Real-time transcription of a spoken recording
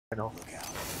No.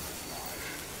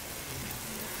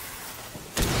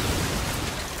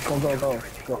 Go.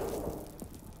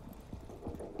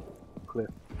 Clear.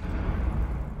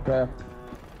 对，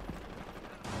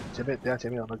前面，等下前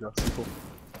面有那个师傅。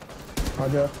好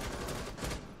的。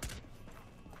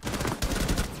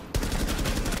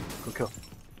Good kill。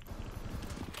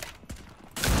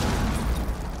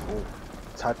哦，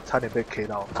差点被 K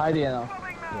到。差一点啊。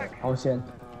对，好险。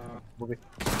Moving。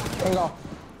Tango。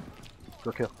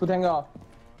Good kill。不 Tango。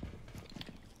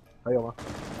还有吗？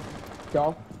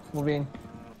有 Moving。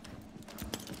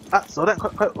啊，手弹，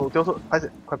快，我丢错，拍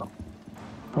死，快跑！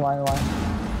玩。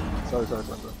sorry。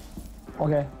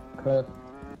OK， 可以。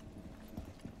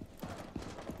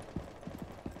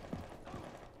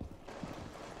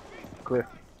Clear。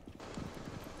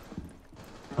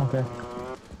OK。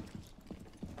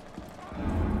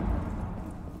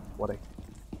我嘞。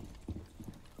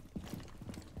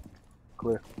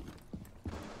Clear。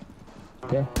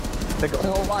OK。Take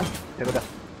Tango one。Take down。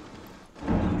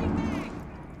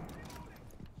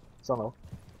上楼。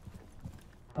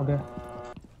OK。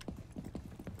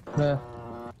对。往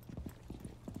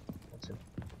前。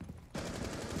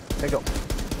Take down。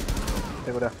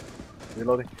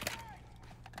Reloading。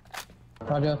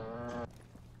好的。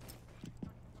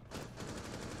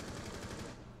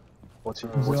我清。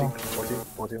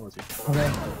OK。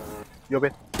右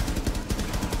边。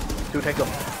Two Tango。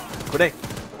Grenade。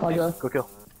好的。Good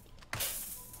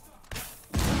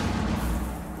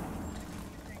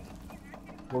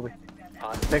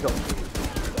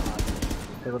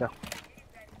kill。Moving。Tango。Tango down。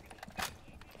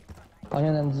发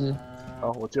现人质。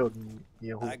好，我救你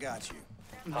掩护。Roger.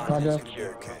 To the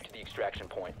extraction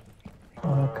point.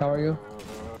 Cover you.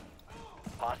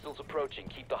 Hostiles approaching.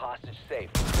 Keep the hostage safe.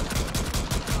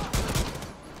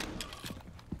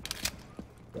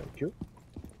 Thank you.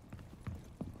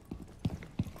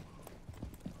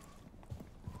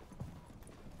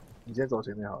 你先走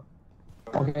前面好了。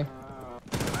OK。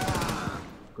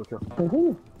Good kill。呼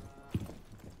呼。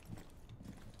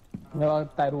你要不要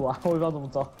带路啊？我也不知道怎么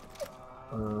走。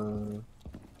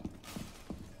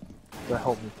在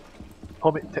后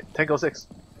面 Tango 6。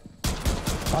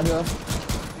好的。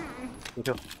Good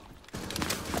kill。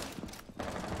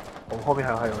我们后面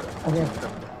还有人。OK。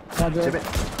好的。前面。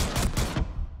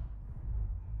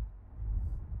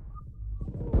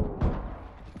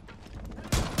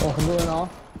哦，很多人哦。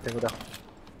Tango down。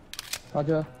好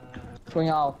的。Going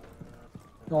out.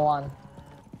 No one.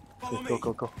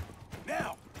 Go.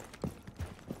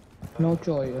 No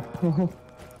joy.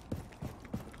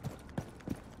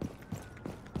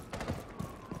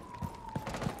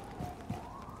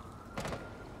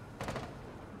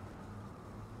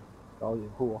 然后掩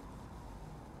护我。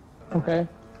OK。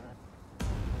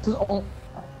这是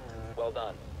on。Well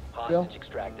done. Hostage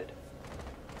extracted.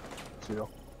 是哦。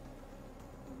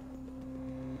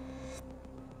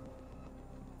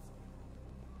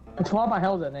天花板还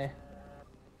有人呢。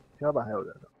天花板还有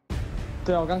人呢。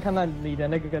对啊，我刚看到你的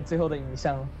那个最后的影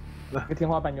像，那个天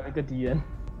花板有一个敌人。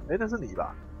哎，那是你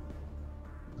吧？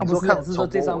啊，不是，是说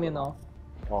最上面哦。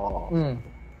哦。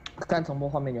看重播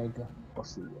画面有一个。哦，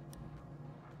是的。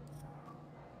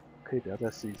可以不要再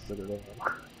试一次这个任务吗？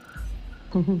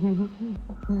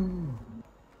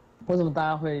为什么大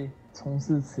家会从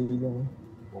事此一任务？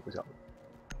我不晓得。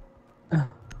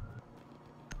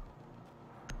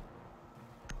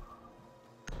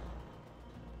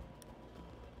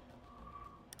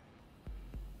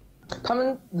他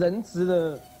们人质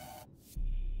的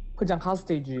会讲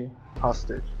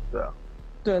hostage。hostage， 对啊。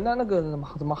对，那个什么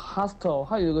hostile，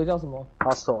 它有一个叫什么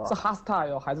hostile 啊？是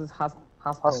hostile 还是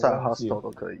hostile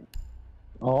都可以。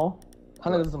哦，它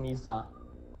那个是什么意思啊？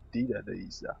敌人的意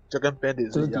思啊，就跟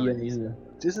bandit 是一样的意思。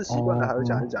其实习惯了还会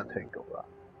讲Tango 啦。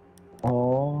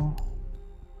哦。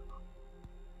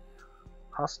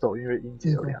hostile 因为音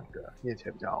节有2个，念起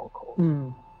来比较拗口。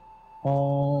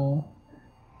哦。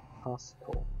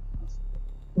hostile。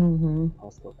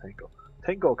hostile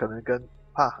Tango 可能跟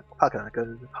怕可能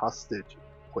跟 hostage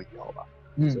混淆吧，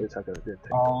所以才可能变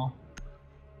Tango。哦。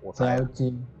我猜。了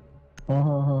解。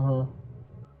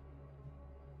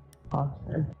好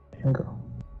，Tango。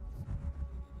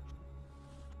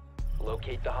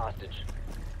Locate the hostage.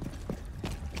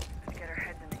 Get our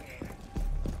heads in the game.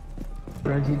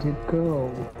 Ready to go.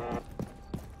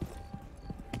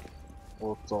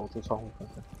 我走这窗户看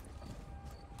看。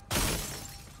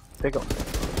Tango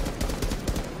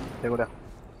掉。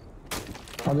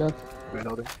好的。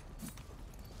Reloading。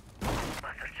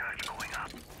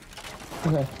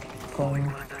OK。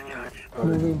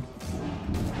Moving。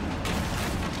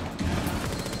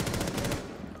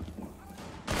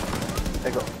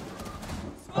Tango。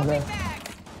OK。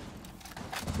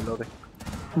Reloading.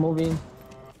 Moving.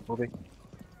 Moving.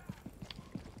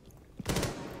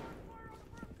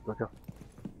左跳。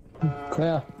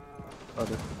Clear. 好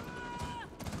的。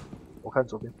我看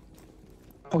左边。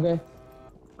OK.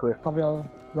 Clear. Copy your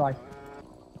right.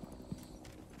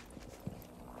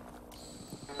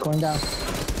 Going down.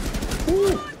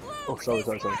 Ooh. Oh, sorry.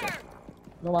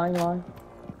 No mind.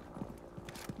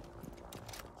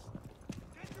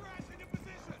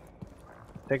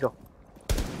 Tango.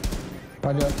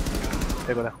 Roger.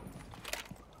 Tango down.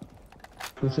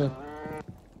 Good shit.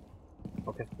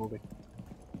 Okay, moving.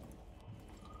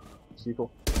 C4.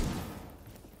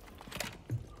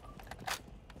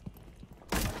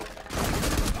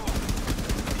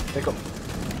 Tango.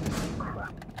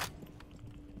 Crap.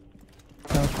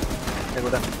 No. Tango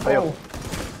down. 还有。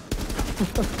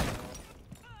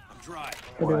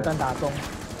被榴弹打中。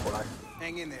我来。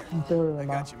最后一个人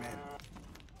吗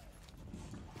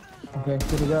？Okay,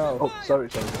 here we go. Oh, sorry.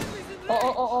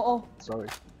 Oh. Sorry.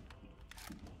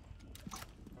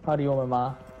 他理我们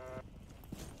吗？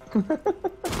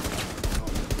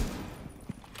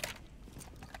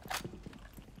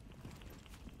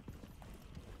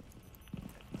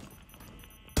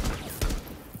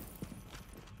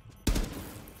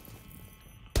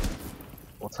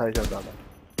我猜一下炸弹。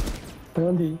没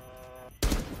问题。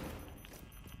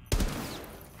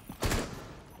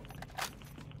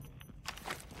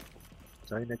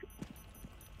猜那个。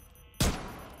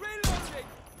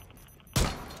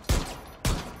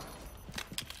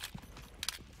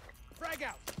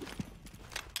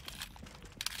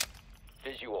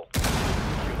Visual.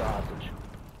 Secure the hostage.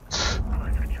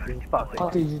 他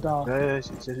自己知道。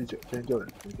先去救人。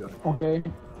OK。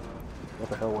我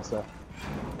等下我是。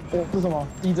哦，是什么？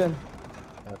地震。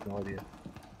挺好的。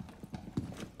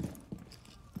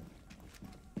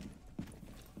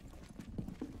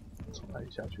从哪里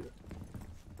下去的？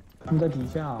他们在底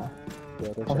下哦。对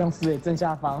啊，好像是诶，正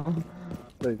下方。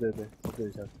对，从这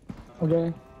里下去。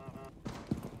OK。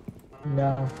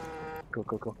Now. Go.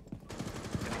 Go.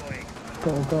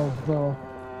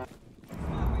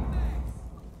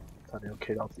 差点要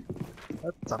K 到自己，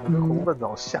他长得跟红粉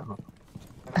好像啊。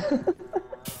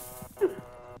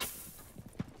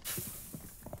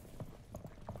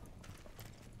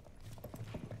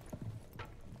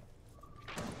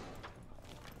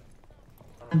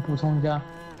补充一下。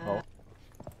好。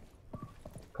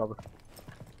Cover。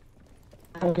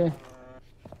OK。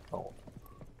好。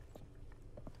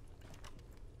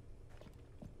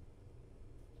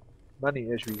那你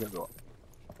HP 剩多少？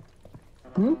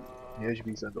你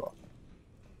HP 剩多少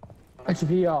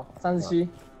 ？HP 哦，37。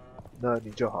那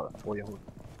你就好了，我掩护你。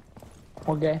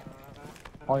OK。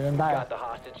哦，有人带了。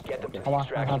好吧，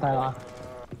让他带了啊。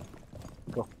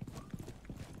Go。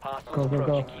Hostiles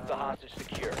approaching. Keep the hostage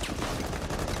secure.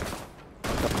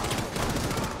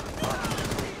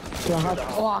 希望他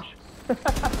哇！真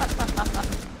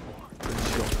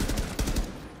凶。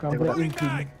刚被硬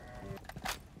拼。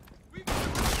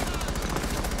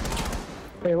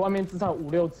外面至少5、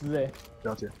6只哎。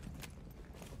了解。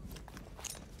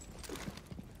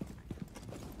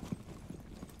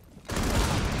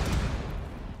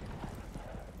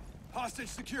Hostage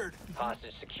secured.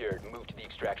 Hostage secured. Move to the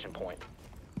extraction point.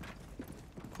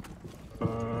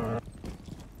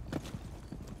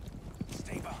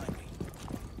 Stay behind me.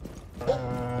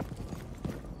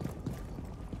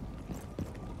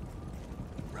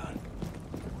 Run.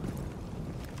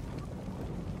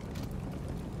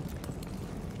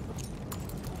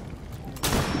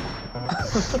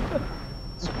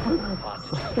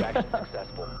 Hostage extraction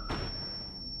successful.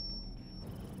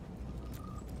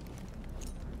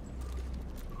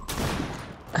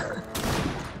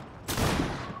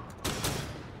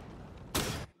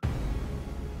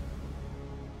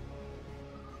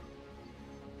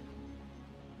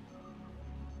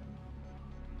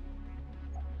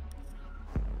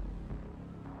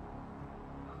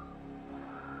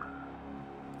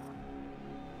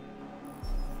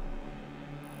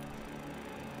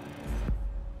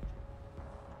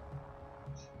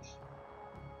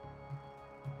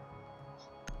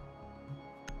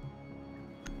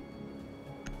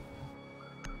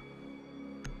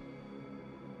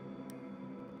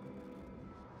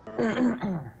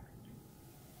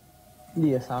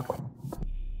猎杀狂，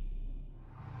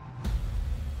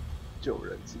救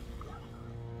人之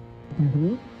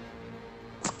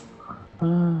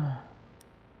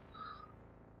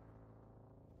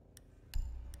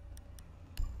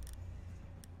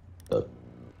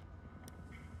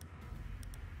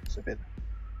随便的。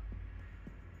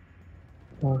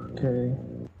OK。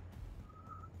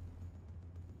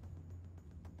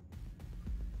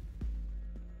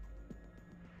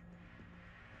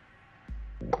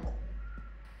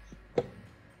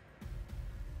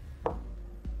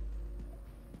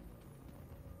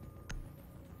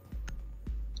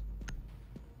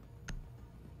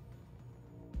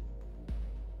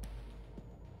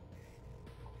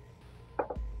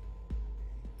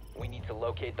need to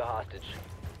locate the hostage.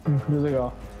 就这个、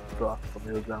哦。对啊，怎么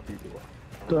又这样地图啊？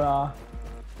对啊。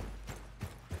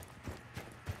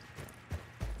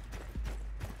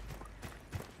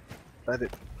来点。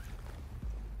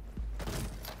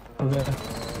OK。A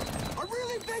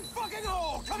really big fucking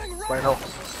hole coming right. Right now.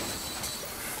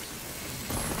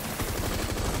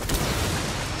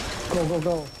 Go go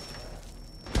go.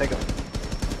 Take it.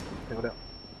 Take it down.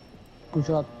 Good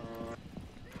shot.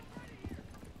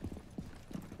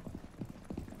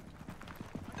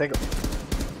 Take it.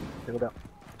 Take it down.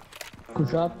 Good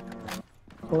shot.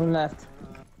 Going left.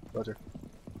 Roger.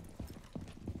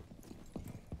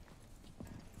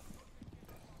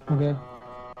 Okay.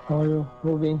 How are you?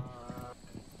 Moving.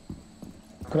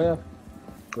 Clear.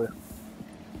 Clear.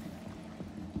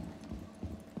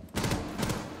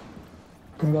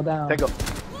 Can go down. Take it.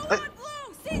 Hey.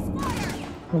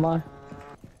 Come on.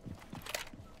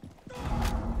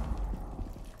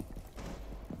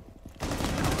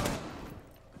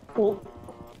哦，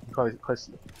快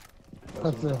死了！快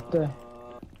死，对。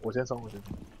我先上，我先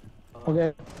上。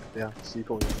OK。等一下，吸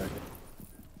够才可以。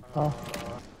好。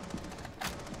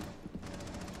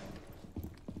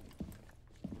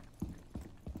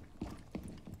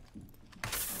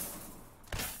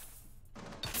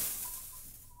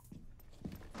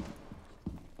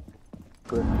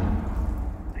Good.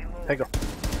 Take it.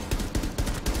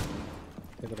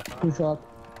 Take it down. Good shot.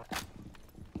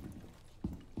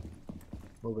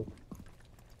 Moving.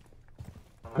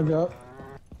 Good job.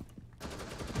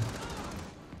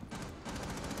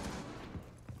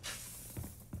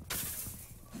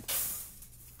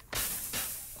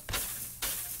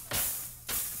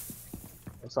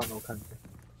我上楼看一下。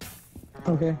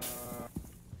OK。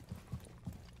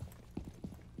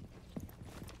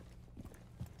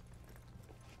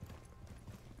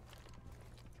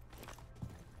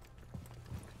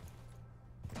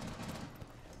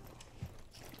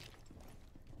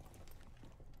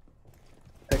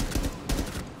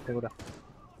Take it down.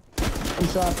 Good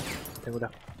shot. Take it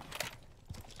down.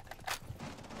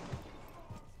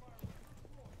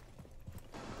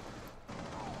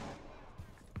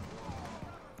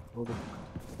 Moving.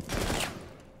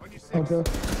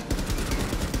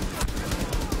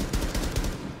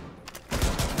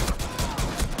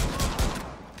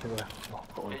 OK。take it down.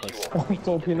 哦，我快死。 Visual.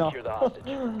 走偏了。 Secure the hostage.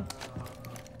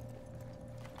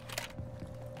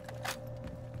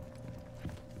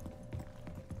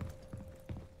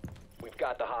 We've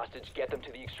got the hostage. Get them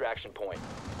to the extraction point.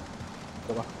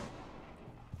 走吧，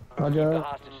 Keep the Roger.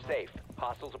 hostage safe.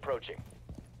 Hostiles approaching.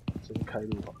 先开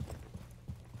路吧。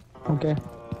 OK。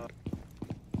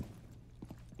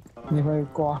你会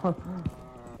挂。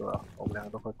对吧？我们两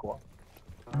个都快挂了，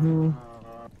嗯。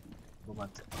慢慢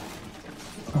走。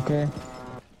 OK。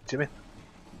前面，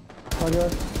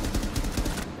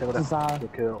 Roger。take it down. 自杀。有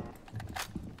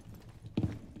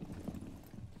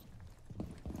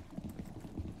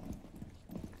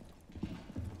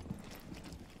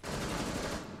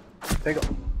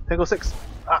 6.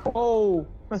 Ah, 哦。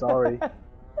sorry.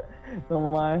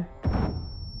 Don't mind.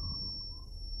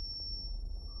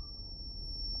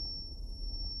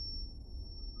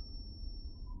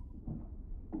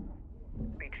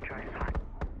 Breach charge hot.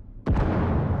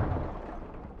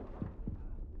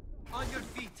 On your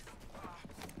feet.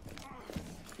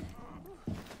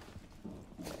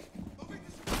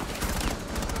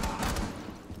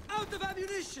 Out of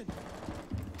ammunition.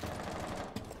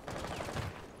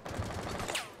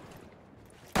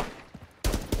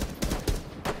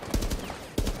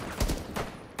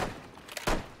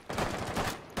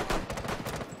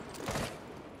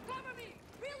 Cover me!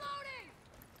 Reloading!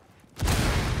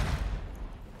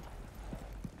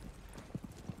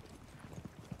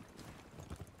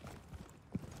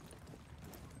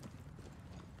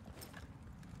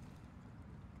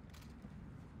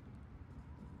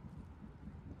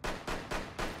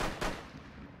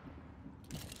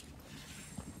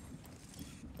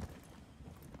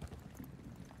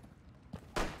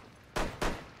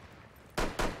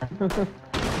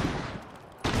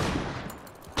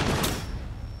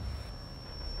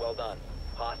 Well done.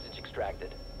 Hostage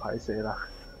extracted. 排谁啦？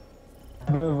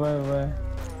不会不会。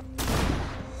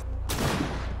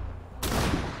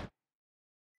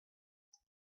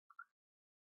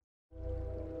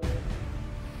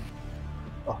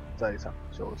哦，再一场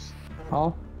休息。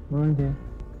好，没问题。